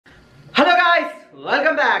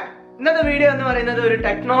welcome back. ഇന്നത്തെ video എന്ന് പറയുന്നത് ഒരു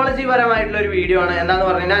ടെക്നോളജി പരമായിട്ടുള്ള ഒരു വീഡിയോ ആണ്. എന്താന്ന്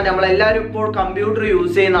പറഞ്ഞാൽ നമ്മളെല്ലാവരും ഇപ്പോൾ കമ്പ്യൂട്ടർ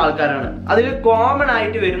യൂസ് ചെയ്യുന്ന ആൾക്കാരാണ്. അതിൽ കോമൺ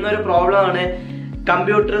ആയിട്ട് വരുന്ന ഒരു പ്രോബ്ലം ആണ്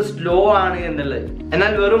കമ്പ്യൂട്ടർ സ്ലോ ആണ് എന്നുള്ളത്.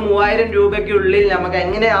 എന്നാൽ വെറും 3000 രൂപയ്ക്കുള്ളിൽ നമുക്ക്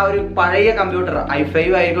എങ്ങനെ ആ ഒരു പഴയ കമ്പ്യൂട്ടർ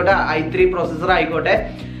i5 ആയിക്കോട്ടെ i3 പ്രോസസ്സർ ആയിക്കോട്ടെ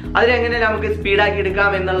അതിലെങ്ങനെ നമുക്ക് സ്പീഡാക്കി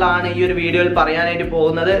എടുക്കാം എന്നുള്ളതാണ് ഈ ഒരു വീഡിയോയിൽ പറയാനായിട്ട്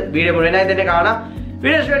പോകുന്നത്. വീഡിയോ മുഴുവനായി തന്നെ കാണാം.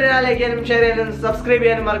 വീഡിയോ ഇഷ്ടപ്പെട്ടാൽ ലൈക്ക് ചെയ്യാനും ഷെയർ ചെയ്യാനും സബ്സ്ക്രൈബ്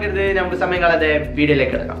ചെയ്യാനും മറക്കരുത്. നമുക്ക് സമയം കളയാതെ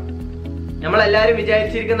വീഡിയോയിലേക്ക് എടുക്കാം. നമ്മളെല്ലാവരും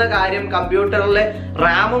വിചാരിച്ചിരിക്കുന്ന കാര്യം കമ്പ്യൂട്ടറിൽ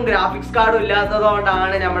റാമും ഗ്രാഫിക്സ് കാർഡും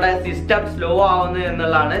ഇല്ലാത്തതുകൊണ്ടാണ് നമ്മുടെ സിസ്റ്റം സ്ലോ ആവുന്നത്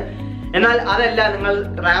എന്നുള്ളതാണ്. എന്നാൽ അതല്ല, നിങ്ങൾ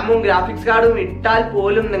റാമും ഗ്രാഫിക്സ് കാർഡും ഇട്ടാൽ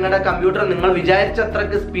പോലും നിങ്ങളുടെ കമ്പ്യൂട്ടർ നിങ്ങൾ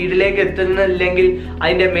വിചാരിച്ചത്രക്ക് സ്പീഡിലേക്ക് എത്തുന്നില്ലെങ്കിൽ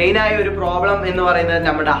അതിന്റെ മെയിൻ ആയ ഒരു പ്രോബ്ലം എന്ന് പറയുന്നത്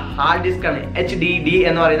നമ്മുടെ ഹാർഡ് ഡിസ്ക് ആണ്. HDD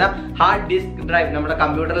എന്ന് പറയുന്ന ഹാർഡ് ഡിസ്ക് ഡ്രൈവ്. നമ്മുടെ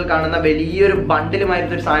കമ്പ്യൂട്ടറിൽ കാണുന്ന വലിയൊരു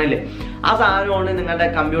ബണ്ടിലുമായിരുന്ന ഒരു സാധനമില്ലേ, ആ സാധനമാണ് നിങ്ങളുടെ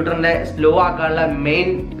കമ്പ്യൂട്ടറിന്റെ സ്ലോ ആക്കാനുള്ള മെയിൻ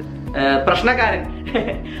പ്രശ്നക്കാരൻ.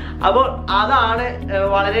 അപ്പോൾ അതാണ്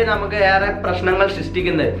വളരെ നമുക്ക് ഏറെ പ്രശ്നങ്ങൾ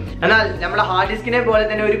സൃഷ്ടിക്കുന്നത്. എന്നാൽ നമ്മുടെ ഹാർഡ് ഡിസ്കിനെ പോലെ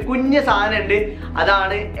തന്നെ ഒരു കുഞ്ഞു സാധനം ഉണ്ട്,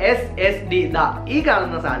 അതാണ് SSD. ഈ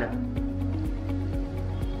കാണുന്ന സാധനം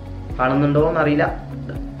കാണുന്നുണ്ടോ എന്നറിയില്ല,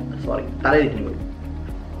 സോറി തലതിരിഞ്ഞു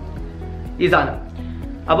ഈ സാധനം.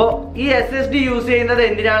 അപ്പോ ഈ SSD യൂസ് ചെയ്യുന്നത്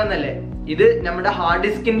എന്തിനാണെന്നല്ലേ, ഇത് നമ്മുടെ ഹാർഡ്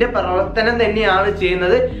ഡിസ്കിന്റെ പ്രവർത്തനം തന്നെയാണ്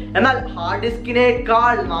ചെയ്യുന്നത്. എന്നാൽ ഹാർഡ്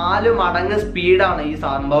ഡിസ്കിനേക്കാൾ 4 മടങ്ങ് സ്പീഡാണ് ഈ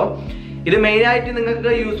സംഭവം. ഇത് മെയിൻ ആയിട്ട്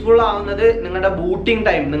നിങ്ങൾക്ക് യൂസ്ഫുൾ ആവുന്നത് നിങ്ങളുടെ ബൂട്ടിംഗ്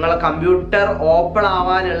ടൈം, നിങ്ങളുടെ കമ്പ്യൂട്ടർ ഓപ്പൺ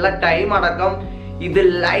ആവാനുള്ള ടൈം അടക്കം ഇത്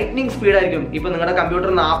ലൈറ്റ്നിങ് സ്പീഡായിരിക്കും. ഇപ്പൊ നിങ്ങളുടെ കമ്പ്യൂട്ടർ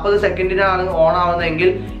 40 സെക്കൻഡിനാണ് ഓൺ ആവുന്നതെങ്കിൽ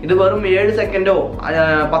ഇത് വെറും 7 സെക്കൻഡോ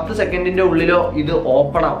 10 സെക്കൻഡിന്റെ ഉള്ളിലോ ഇത്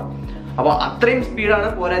ഓപ്പൺ ആവും. അപ്പൊ അത്രയും സ്പീഡാണ്.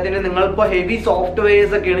 പോരാത്തതിന് നിങ്ങളിപ്പോ ഹെവി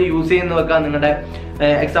സോഫ്റ്റ്വെയർസ് ഒക്കെയാണ് യൂസ് ചെയ്യുന്ന വെക്കുക. നിങ്ങളുടെ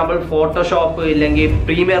എക്സാമ്പിൾ ഫോട്ടോഷോപ്പ് ഇല്ലെങ്കിൽ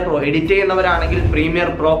premier pro edit ചെയ്യുന്നവരാണെങ്കിൽ premier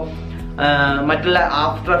pro, മറ്റുള്ള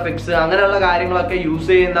ആഫ്റ്റർ എഫക്ട്സ് അങ്ങനെയുള്ള കാര്യങ്ങളൊക്കെ യൂസ്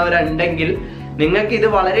ചെയ്യുന്നവരുണ്ടെങ്കിൽ നിങ്ങൾക്ക് ഇത്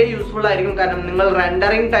വളരെ യൂസ്ഫുൾ ആയിരിക്കും. കാരണം നിങ്ങൾ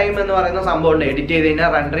റെൻഡറിങ് ടൈം എന്ന് പറയുന്ന സംഭവം ഉണ്ട്. എഡിറ്റ് ചെയ്ത്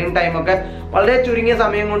കഴിഞ്ഞാൽ റെൻഡറിങ് ടൈം ഒക്കെ വളരെ ചുരുങ്ങിയ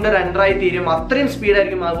സമയം കൊണ്ട് റെൻഡറായി തീരും. അത്രയും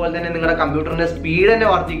സ്പീഡായിരിക്കും. അതുപോലെ തന്നെ നിങ്ങളുടെ കമ്പ്യൂട്ടറിന്റെ സ്പീഡ് തന്നെ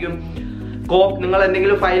വർദ്ധിക്കും. നിങ്ങൾ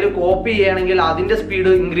എന്തെങ്കിലും ഫയൽ കോപ്പി ചെയ്യണമെങ്കിൽ അതിന്റെ സ്പീഡ്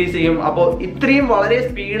ഇൻക്രീസ് ചെയ്യും. അപ്പോൾ ഇത്രയും വളരെ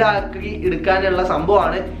സ്പീഡാക്കി എടുക്കാനുള്ള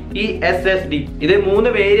സംഭവമാണ് ഈ SSD. ഇത്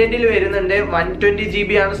 3 വേരിയന്റിൽ വരുന്നുണ്ട്. 120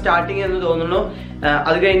 GB ആണ് സ്റ്റാർട്ടിങ് എന്ന് തോന്നുന്നു.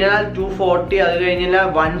 അത് കഴിഞ്ഞാൽ 240, അത് കഴിഞ്ഞാൽ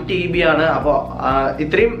 1 TB ആണ്. അപ്പോൾ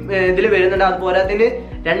ഇത്രയും ഇതിൽ വരുന്നുണ്ട്. അതുപോലെ തന്നെ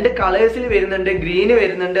 2 കളേഴ്സിൽ വരുന്നുണ്ട്. ഗ്രീന്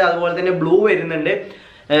വരുന്നുണ്ട്, അതുപോലെ തന്നെ ബ്ലൂ വരുന്നുണ്ട്.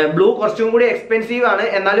 ബ്ലൂ കുറച്ചും കൂടി എക്സ്പെൻസീവ് ആണ്,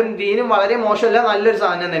 എന്നാലും ഗ്രീനും വളരെ മോശമല്ല, നല്ലൊരു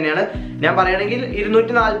സാധനം തന്നെയാണ്. ഞാൻ പറയുകയാണെങ്കിൽ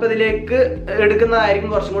 240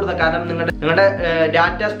 എടുക്കുന്നതായിരിക്കും കുറച്ചും കൂടി, കാരണം നിങ്ങളുടെ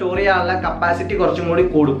ഡാറ്റ സ്റ്റോർ ചെയ്യാനുള്ള കപ്പാസിറ്റി കുറച്ചും കൂടി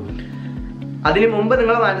കൂടും. അതിനു മുമ്പ്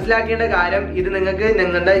നിങ്ങൾ മനസ്സിലാക്കേണ്ട കാര്യം, ഇത് നിങ്ങൾക്ക്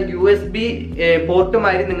നിങ്ങളുടെ USB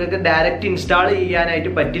പോർട്ടുമായി നിങ്ങൾക്ക് ഡയറക്റ്റ് ഇൻസ്റ്റാൾ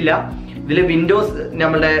ചെയ്യാനായിട്ട് പറ്റില്ല. ഇതിൽ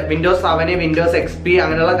നമ്മുടെ വിൻഡോസ് 7, വിൻഡോസ് XP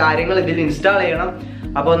അങ്ങനെയുള്ള കാര്യങ്ങൾ ഇതിൽ ഇൻസ്റ്റാൾ ചെയ്യണം.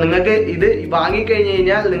 അപ്പോൾ നിങ്ങൾക്ക് ഇത് വാങ്ങിക്കഴിഞ്ഞ്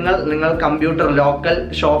കഴിഞ്ഞാൽ നിങ്ങൾ കമ്പ്യൂട്ടർ ലോക്കൽ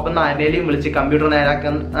ഷോപ്പിൽ നിന്ന് ആരെയും വിളിച്ച് കമ്പ്യൂട്ടർ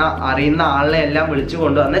നേരാക്കുന്ന അറിയുന്ന ആളിനെ എല്ലാം വിളിച്ചു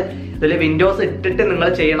കൊണ്ടുവന്ന് ഇതിൽ വിൻഡോസ് ഇട്ടിട്ട് നിങ്ങൾ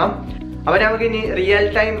ചെയ്യണം. അപ്പോൾ നമുക്ക് ഇനി റിയൽ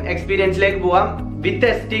ടൈം എക്സ്പീരിയൻസിലേക്ക് പോവാം. വിത്ത്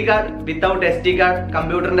SD card, without SD card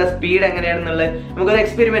കമ്പ്യൂട്ടറിന്റെ സ്പീഡ് എങ്ങനെയാണെന്നുള്ളത് നമുക്കൊരു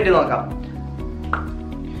എക്സ്പെരിമെന്റ് നോക്കാം.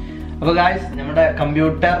 അപ്പോൾ ഗായ്സ്, നമ്മുടെ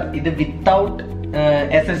കമ്പ്യൂട്ടർ ഇത് വിത്തൗട്ട്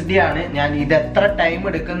SSD ആണ്. ഞാൻ ഇത് എത്ര ടൈം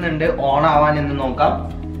എടുക്കുന്നുണ്ട് ഓൺ ആവാൻ എന്ന് നോക്കാം.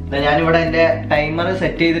 ഞാനിവിടെ എന്റെ ടൈമർ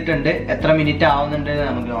സെറ്റ് ചെയ്തിട്ടുണ്ട്. എത്ര മിനിറ്റ് ആവുന്നുണ്ട്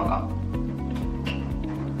നമുക്ക് നോക്കാം.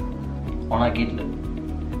 ഓൺ ആക്കിയിട്ടുണ്ട്.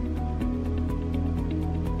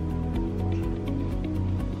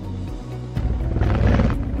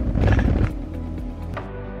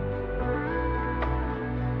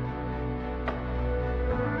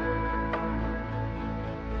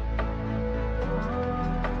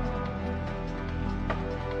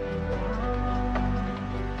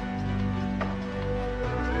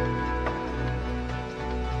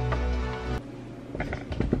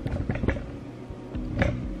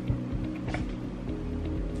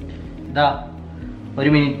 ഇതാ 1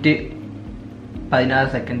 മിനിറ്റ് 16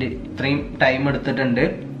 സെക്കൻഡ് ഇത്രയും ടൈം എടുത്തിട്ടുണ്ട്.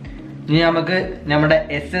 ഇനി നമുക്ക് നമ്മുടെ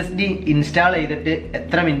SSD ഇൻസ്റ്റാൾ ചെയ്തിട്ട്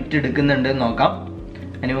എത്ര മിനിറ്റ് എടുക്കുന്നുണ്ട് നോക്കാം.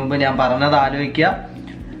 അതിന് മുമ്പ് ഞാൻ പറഞ്ഞത് ആലോചിക്കുക.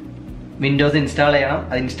 വിൻഡോസ് ഇൻസ്റ്റാൾ ചെയ്യണം.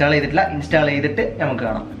 അത് ഇൻസ്റ്റാൾ ചെയ്തിട്ടില്ല, ഇൻസ്റ്റാൾ ചെയ്തിട്ട് നമുക്ക്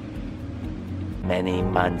കാണാം. Many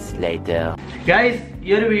months later. Guys, ഈ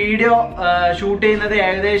ഒരു വീഡിയോ ഷൂട്ട് ചെയ്യുന്നത്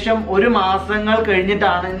ഏകദേശം 1 മാസങ്ങൾ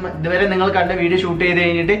കഴിഞ്ഞിട്ടാണ്. ഇതുവരെ നിങ്ങൾ കണ്ട വീഡിയോ ഷൂട്ട് ചെയ്ത്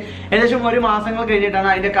കഴിഞ്ഞിട്ട് ഏകദേശം 1 മാസങ്ങൾ കഴിഞ്ഞിട്ടാണ്.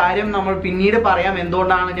 അതിന്റെ കാര്യം നമ്മൾ പിന്നീട് പറയാം,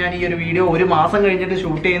 എന്തുകൊണ്ടാണ് ഞാൻ ഈ ഒരു വീഡിയോ 1 മാസം കഴിഞ്ഞിട്ട്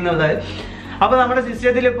ഷൂട്ട് ചെയ്യുന്നത്. അപ്പൊ നമ്മുടെ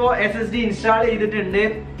സിസ്റ്റത്തിൽ ഇപ്പോൾ SSD ഇൻസ്റ്റാൾ ചെയ്തിട്ടുണ്ട്.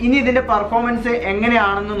 ഇനി ഇതിന്റെ പെർഫോമൻസ്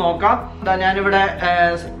എങ്ങനെയാണെന്ന് നോക്കാം. ഞാനിവിടെ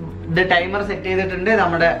ഇത് ടൈമർ സെറ്റ് ചെയ്തിട്ടുണ്ട്.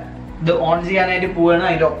 നമ്മുടെ ഇത് ഓൺ ചെയ്യാനായിട്ട് പോവുകയാണ്.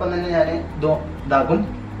 അതിന്റെ ഒപ്പം തന്നെ ഞാൻ ഇത് ഇതാക്കും.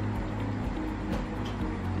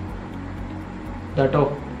 കേട്ടോ,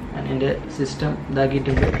 ഞാൻ എൻ്റെ സിസ്റ്റം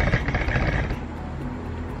ഇതാക്കിയിട്ടുണ്ട്.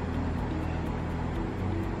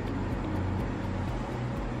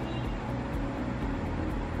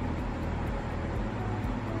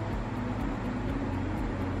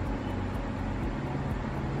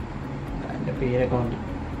 പേരൊക്കെ ഉണ്ട്.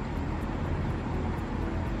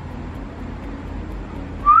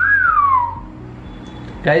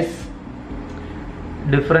 ഗൈസ്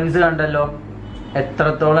ഡിഫറൻസ് കണ്ടല്ലോ,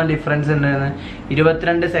 എത്രത്തോളം ഡിഫറൻസ് ഉണ്ടെന്ന്.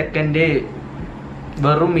 22 സെക്കൻഡ്,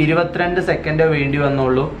 വെറും 22 സെക്കൻഡേ വേണ്ടി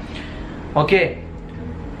വന്നുള്ളൂ. ഓക്കെ,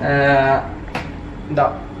 എന്താ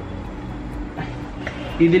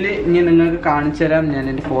ഇതിൽ ഇനി നിങ്ങൾക്ക് കാണിച്ചു തരാം. ഞാൻ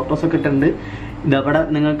എൻ്റെ ഫോട്ടോസൊക്കെ ഇട്ടിട്ടുണ്ട്. ഇതവിടെ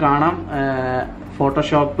നിങ്ങൾക്ക് കാണാം.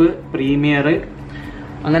 ഫോട്ടോഷോപ്പ്, പ്രീമിയർ,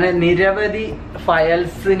 അങ്ങനെ നിരവധി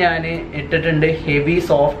ഫയൽസ് ഞാൻ ഇട്ടിട്ടുണ്ട്, ഹെവി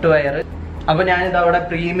സോഫ്റ്റ്വെയർ. അപ്പോൾ ഞാനിത് അവിടെ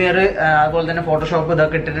പ്രീമിയർ അതുപോലെ തന്നെ ഫോട്ടോഷോപ്പ്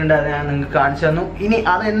ഇതൊക്കെ ഇട്ടിട്ടുണ്ട്. അത് ഞാൻ നിങ്ങൾക്ക് കാണിച്ചു തന്നു. ഇനി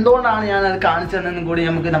അത് എന്തുകൊണ്ടാണ് ഞാൻ അത് കാണിച്ചു തന്നതെന്നും കൂടി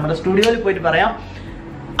നമുക്ക് നമ്മുടെ സ്റ്റുഡിയോയിൽ പോയിട്ട് പറയാം.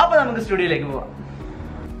 അപ്പോൾ നമുക്ക് സ്റ്റുഡിയോയിലേക്ക് പോവാം.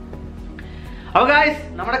 അപ്പോൾ ഗായ്സ്,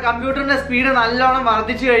 നമ്മുടെ കമ്പ്യൂട്ടറിന്റെ സ്പീഡ് നല്ലോണം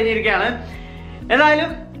വർദ്ധിച്ചു കഴിഞ്ഞിരിക്കുകയാണ്.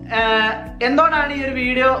 എന്തായാലും എന്തുകൊണ്ടാണ് ഈ ഒരു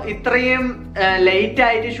വീഡിയോ ഇത്രയും ലേറ്റ്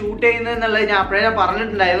ആയിട്ട് ഷൂട്ട് ചെയ്യുന്നത് എന്നുള്ളത് ഞാൻ അപ്പോഴേ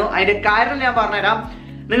പറഞ്ഞിട്ടുണ്ടായിരുന്നു. അതിന്റെ കാരണം ഞാൻ പറഞ്ഞുതരാം.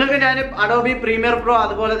 നിങ്ങൾക്ക് ഞാൻ അഡോബി പ്രീമിയർ പ്രോ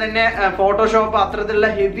അതുപോലെ തന്നെ ഫോട്ടോഷോപ്പ് അത്തരത്തിലുള്ള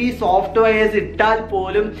ഹെവി സോഫ്റ്റ്വെയർസ് ഇട്ടാൽ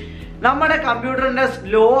പോലും നമ്മുടെ കമ്പ്യൂട്ടറിന്റെ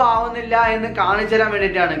സ്ലോ ആവുന്നില്ല എന്ന് കാണിച്ചു തരാൻ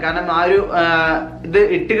വേണ്ടിയിട്ടാണ്. കാരണം ആ ഒരു ഇത്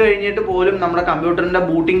ഇട്ട് കഴിഞ്ഞിട്ട് പോലും നമ്മുടെ കമ്പ്യൂട്ടറിന്റെ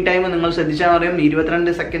ബൂട്ടിംഗ് ടൈം നിങ്ങൾ ശ്രദ്ധിച്ചാൽ അറിയാം,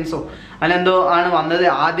 22 സെക്കൻഡ്സോ അല്ലെന്തോ ആണ് വന്നത്.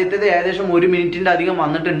 ആദ്യത്തേത് ഏകദേശം 1 മിനിറ്റിന്റെ അധികം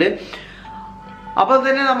വന്നിട്ടുണ്ട്. അപ്പോൾ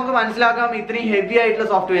തന്നെ നമുക്ക് മനസ്സിലാക്കാം ഇത്രയും ഹെവി ആയിട്ടുള്ള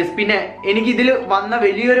സോഫ്റ്റ്വെയർസ്. പിന്നെ എനിക്ക് ഇതിൽ വന്ന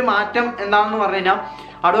വലിയൊരു മാറ്റം എന്താണെന്ന് പറഞ്ഞു കഴിഞ്ഞാൽ,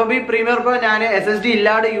 അഡോബി പ്രീമിയർ പ്രോ ഞാൻ SSD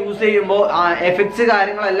ഇല്ലാതെ യൂസ് ചെയ്യുമ്പോൾ എഫക്ട്സ്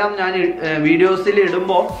കാര്യങ്ങളെല്ലാം ഞാൻ വീഡിയോസിൽ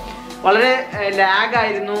ഇടുമ്പോൾ വളരെ ലാഗ്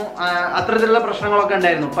ആയിരുന്നു, അത്തരത്തിലുള്ള പ്രശ്നങ്ങളൊക്കെ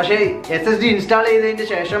ഉണ്ടായിരുന്നു. പക്ഷേ SSD ഇൻസ്റ്റാൾ ചെയ്തതിന്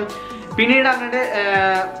ശേഷം പിന്നീട് അങ്ങോട്ട്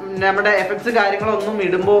നമ്മുടെ എഫക്ട്സ് കാര്യങ്ങളൊന്നും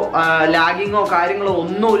ഇടുമ്പോൾ ലാഗിങ്ങോ കാര്യങ്ങളോ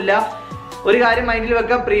ഒന്നുമില്ല. ഒരു കാര്യം മൈൻഡിൽ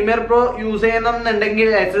വെക്കുക, പ്രീമിയർ പ്രോ യൂസ് ചെയ്യണമെന്നുണ്ടെങ്കിൽ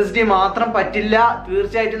SSD മാത്രം പറ്റില്ല.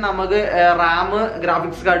 തീർച്ചയായിട്ടും നമുക്ക് റാം,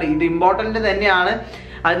 ഗ്രാഫിക്സ് കാർഡ് ഇത് ഇമ്പോർട്ടൻ്റ് തന്നെയാണ്.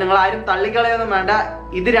 അത് നിങ്ങൾ ആരും തള്ളിക്കളയൊന്നും വേണ്ട.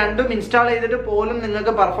 ഇത് രണ്ടും ഇൻസ്റ്റാൾ ചെയ്തിട്ട് പോലും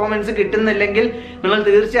നിങ്ങൾക്ക് പെർഫോമൻസ് കിട്ടുന്നില്ലെങ്കിൽ നിങ്ങൾ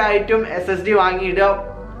തീർച്ചയായിട്ടും SSD വാങ്ങിയിടുക.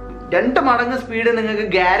 2 മടങ്ങ് സ്പീഡ് നിങ്ങൾക്ക്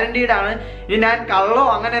ഗ്യാരണ്ടീഡ് ആണ്. ഇനി ഞാൻ കള്ളോ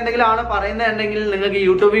അങ്ങനെ എന്തെങ്കിലും ആണ് പറയുന്നുണ്ടെങ്കിൽ നിങ്ങൾക്ക്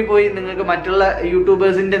യൂട്യൂബിൽ പോയി നിങ്ങൾക്ക് മറ്റുള്ള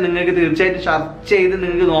യൂട്യൂബേഴ്സിന്റെ നിങ്ങൾക്ക് തീർച്ചയായിട്ടും സെർച്ച് ചെയ്ത്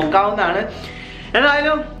നിങ്ങൾക്ക് നോക്കാവുന്നതാണ്.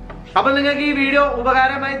 എന്തായാലും അപ്പോൾ നിങ്ങൾക്ക് ഈ വീഡിയോ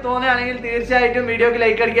ഉപകാരമായി തോന്നുകയാണെങ്കിൽ തീർച്ചയായിട്ടും വീഡിയോക്ക്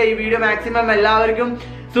ലൈക്ക് അടിക്കുക. ഈ വീഡിയോ മാക്സിമം എല്ലാവർക്കും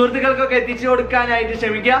സുഹൃത്തുക്കൾക്കൊക്കെ എത്തിച്ചു കൊടുക്കാനായിട്ട്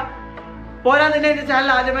ശ്രമിക്കുക. പോരാ തന്നെ എന്റെ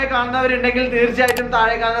ചാനൽ ആദ്യമായി കാണുന്നവരുണ്ടെങ്കിൽ തീർച്ചയായിട്ടും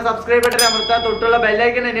താഴെ കാണുന്ന സബ്സ്ക്രൈബ് ബട്ടൺ അമർത്താൻ, തൊട്ടുള്ള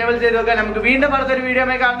ബെല്ലൈക്കൺ എനേബിൾ ചെയ്ത് വെക്കാൻ. നമുക്ക് വീണ്ടും അടുത്തൊരു video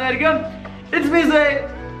കാണുന്നതായിരിക്കും. It's me, Suhail,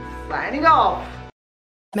 signing off.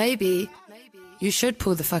 Maybe you should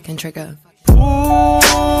pull the fucking trigger.